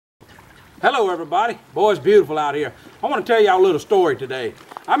Hello everybody. Boy, it's beautiful out here. I want to tell y'all a little story today.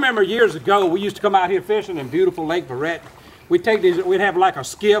 I remember years ago we used to come out here fishing in beautiful Lake Verret. We'd have like a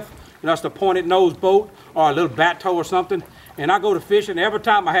skiff, that's the pointed nose boat, or a little bat tow or something. And I go to fishing. Every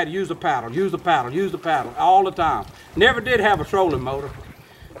time I had to use the paddle, all the time. Never did have a trolling motor.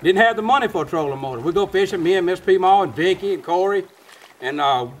 Didn't have the money for a trolling motor. We go fishing, me and Miss Peemaw and Vicky and Corey, and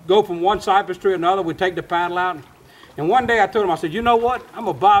go from one cypress tree to another. We take the paddle out. And one day I told him, I said, you know what? I'm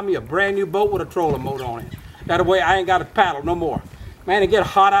going to buy me a brand new boat with a trolling motor on it. That way I ain't got to paddle no more. Man, it get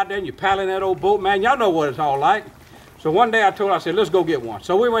hot out there and you're paddling that old boat, man. Y'all know what it's all like. So one day I told him, I said, let's go get one.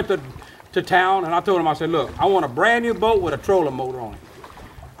 So we went to town and I told him, I said, look, I want a brand new boat with a trolling motor on it.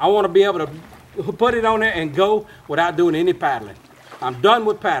 I want to be able to put it on there and go without doing any paddling. I'm done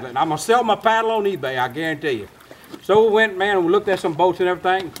with paddling. I'm going to sell my paddle on eBay, I guarantee you. So we went, man, and we looked at some boats and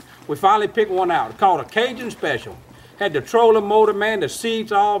everything. We finally picked one out. It's called a Cajun Special. Had the trolling motor, man, the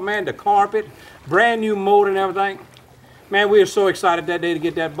seats all, man, the carpet, brand new motor and everything. Man, we were so excited that day to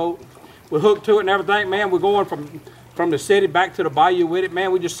get that boat. We hooked to it and everything, man. We're going from the city back to the bayou with it,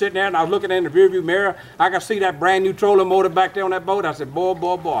 man. We just sitting there and I was looking in the rearview mirror. I could see that brand new trolling motor back there on that boat. I said, boy,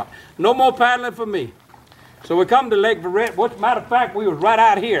 boy, boy, no more paddling for me. So we come to Lake Verret. As a matter of fact, we was right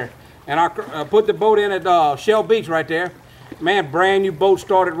out here. And I put the boat in at Shell Beach right there. Man, brand new boat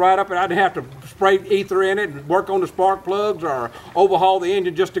started right up, and I didn't have to spray ether in it and work on the spark plugs or overhaul the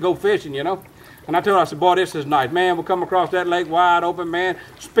engine just to go fishing, you know. And I told her, I said, boy, this is nice. Man, we'll come across that lake wide open, man.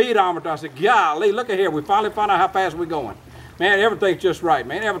 Speedometer. I said, golly, look at here. We finally found out how fast we're going. Man, everything's just right,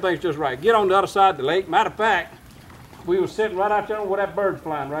 man. Everything's just right. Get on the other side of the lake. Matter of fact, we were sitting right out there where that bird's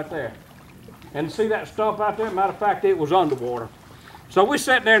flying right there. And see that stump out there? Matter of fact, it was underwater. So we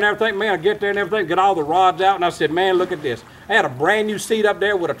sat there and everything, man, I get there and everything, get all the rods out, and I said, man, look at this. I had a brand new seat up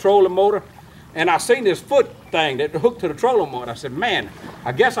there with a trolling motor, and I seen this foot thing that hooked to the trolling motor. I said, man,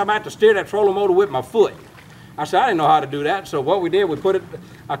 I guess I'm about to steer that trolling motor with my foot. I said, I didn't know how to do that. So what we did, we put it,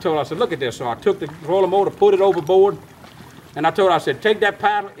 I told her, I said, look at this. So I took the trolling motor, put it overboard, and I told her, I said, take that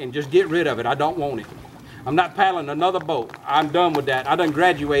paddle and just get rid of it. I don't want it. I'm not paddling another boat. I'm done with that. I done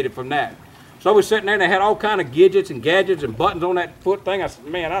graduated from that. So we sitting there and they had all kind of gadgets and buttons on that foot thing. I said,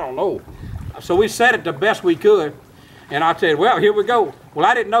 man, I don't know. So we set it the best we could. And I said, well, here we go. Well,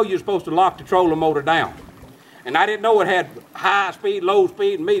 I didn't know you were supposed to lock the trolling motor down. And I didn't know it had high speed, low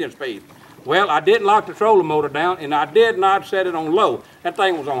speed, and medium speed. Well, I didn't lock the trolling motor down, and I did not set it on low. That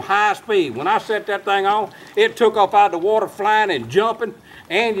thing was on high speed. When I set that thing on, it took off out of the water, flying and jumping.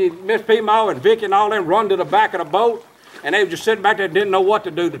 Angie, Miss Peemaw, and Vicky and all them run to the back of the boat. And they were just sitting back there and didn't know what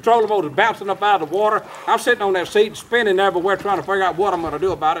to do. The trolling motor was bouncing up out of the water. I'm sitting on that seat, spinning everywhere, trying to figure out what I'm going to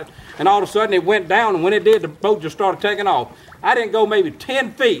do about it. And all of a sudden, it went down, and when it did, the boat just started taking off. I didn't go maybe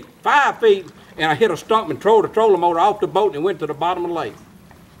 10 feet, 5 feet, and I hit a stump and threw the trolling motor off the boat and went to the bottom of the lake.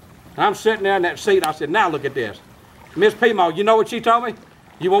 And I'm sitting there in that seat. I said, now look at this. Miss Peemaw, you know what she told me?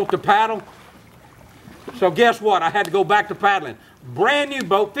 You want to paddle? So guess what? I had to go back to paddling. Brand new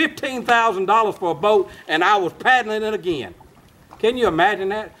boat, $15,000 for a boat, and I was paddling it again. Can you imagine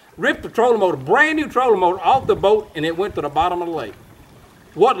that? Ripped the trolling motor, brand new trolling motor, off the boat, and it went to the bottom of the lake.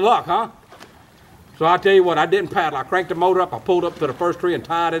 What luck, huh? So I tell you what, I didn't paddle. I cranked the motor up, I pulled up to the first tree and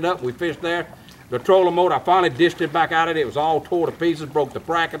tied it up. We fished there. The trolling motor, I finally dished it back out of it. It was all tore to pieces, broke the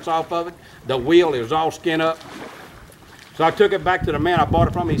brackets off of it. The wheel, it was all skin up. So I took it back to the man I bought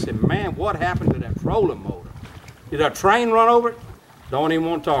it from. He said, man, what happened to that trolling motor? Did a train run over it? Don't even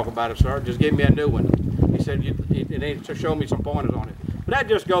want to talk about it, sir. Just give me a new one. He said, to show me some pointers on it. But that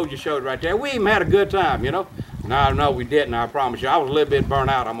just goes to show it right there. We even had a good time, you know. No, we didn't, I promise you. I was a little bit burnt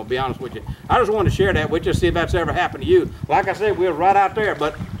out, I'm going to be honest with you. I just wanted to share that with you, see if that's ever happened to you. Like I said, we were right out there,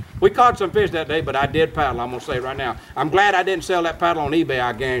 but we caught some fish that day, but I did paddle, I'm going to say right now. I'm glad I didn't sell that paddle on eBay,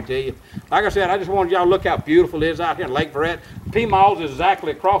 I guarantee you. Like I said, I just wanted y'all to look how beautiful it is out here in Lake Verret. Peemaw's is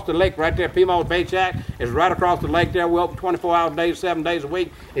exactly across the lake right there. Peemaw's Bait Shack is right across the lake there. We're open 24 hours a day, 7 days a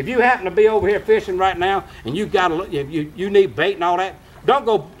week. If you happen to be over here fishing right now and you need bait and all that, don't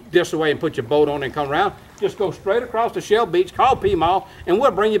go this way and put your boat on and come around. Just go straight across the Shell Beach, call Peemaw, and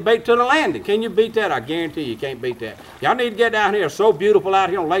we'll bring your bait to the landing. Can you beat that? I guarantee you can't beat that. Y'all need to get down here. It's so beautiful out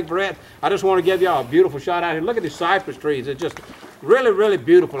here on Lake Verret. I just want to give y'all a beautiful shot out here. Look at these cypress trees. It's just really, really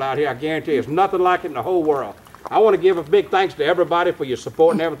beautiful out here. I guarantee you. There's nothing like it in the whole world. I want to give a big thanks to everybody for your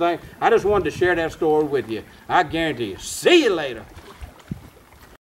support and everything. I just wanted to share that story with you. I guarantee you. See you later.